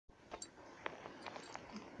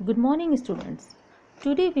Good morning students.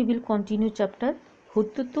 Today we will continue chapter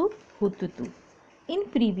Hututu Hututu. In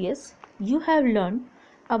previous you have learned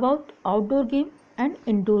about outdoor game and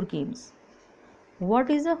indoor games. What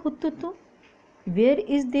is a Hututu? Where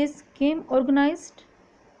is this game organized?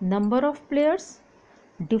 Number of players?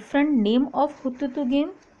 Different name of Hututu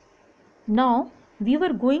game? Now we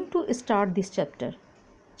were going to start this chapter.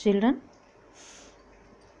 Children,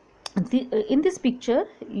 in this picture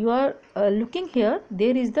you are looking here,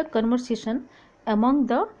 there is the conversation among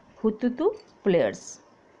the Hututu players.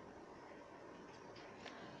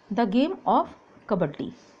 The game of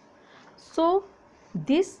Kabaddi. So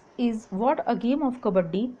this is what a game of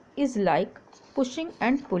Kabaddi is like: pushing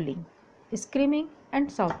and pulling, screaming and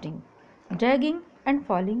shouting, dragging and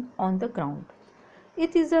falling on the ground.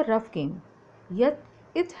 It is a rough game, yet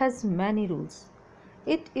it has many rules.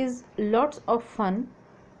 It is lots of fun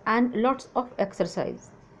and lots of exercise.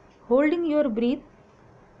 Holding your breath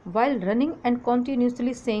while running and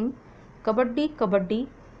continuously saying Kabaddi Kabaddi,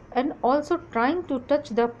 and also trying to touch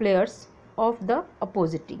the players of the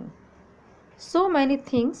opposite team. So many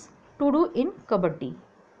things to do in Kabaddi.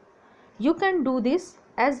 You can do this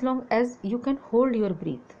as long as you can hold your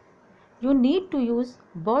breath. You need to use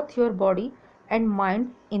both your body and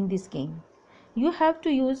mind in this game. You have to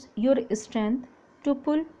use your strength to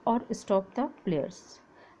pull or stop the players.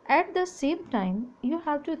 At the same time, you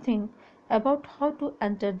have to think about how to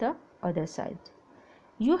enter the other side.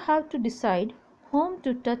 You have to decide whom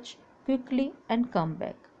to touch quickly and come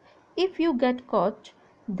back. If you get caught,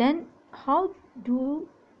 then how do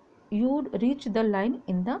you reach the line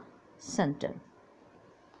in the center?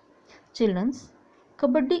 Children,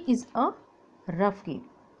 Kabaddi is a rough game.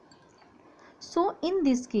 So in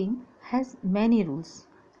this game has many rules,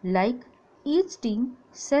 like each team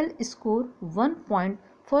shall score 1 point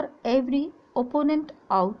for every opponent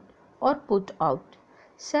out or put out,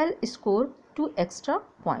 shall score 2 extra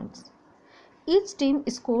points. Each team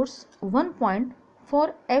scores 1 point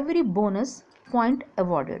for every bonus point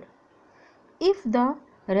awarded. If the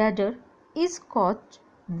raider is caught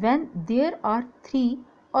when there are 3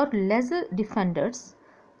 or lesser defenders,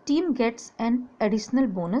 team gets an additional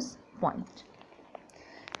bonus point.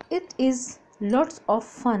 It is lots of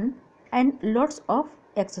fun and lots of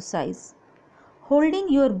exercise. Holding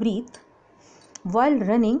your breath while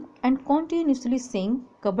running and continuously saying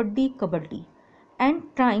Kabaddi Kabaddi and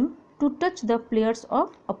trying to touch the players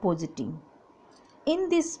of opposite team. In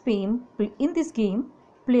this game,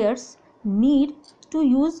 players need to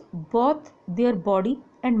use both their body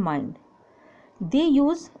and mind. They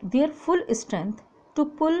use their full strength to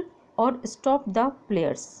pull or stop the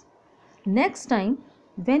players. Next time,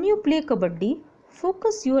 when you play Kabaddi,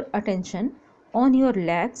 focus your attention on your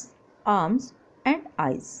legs, arms and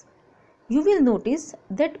eyes. You will notice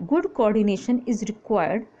that good coordination is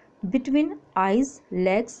required between eyes,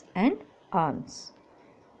 legs and arms.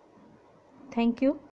 Thank you.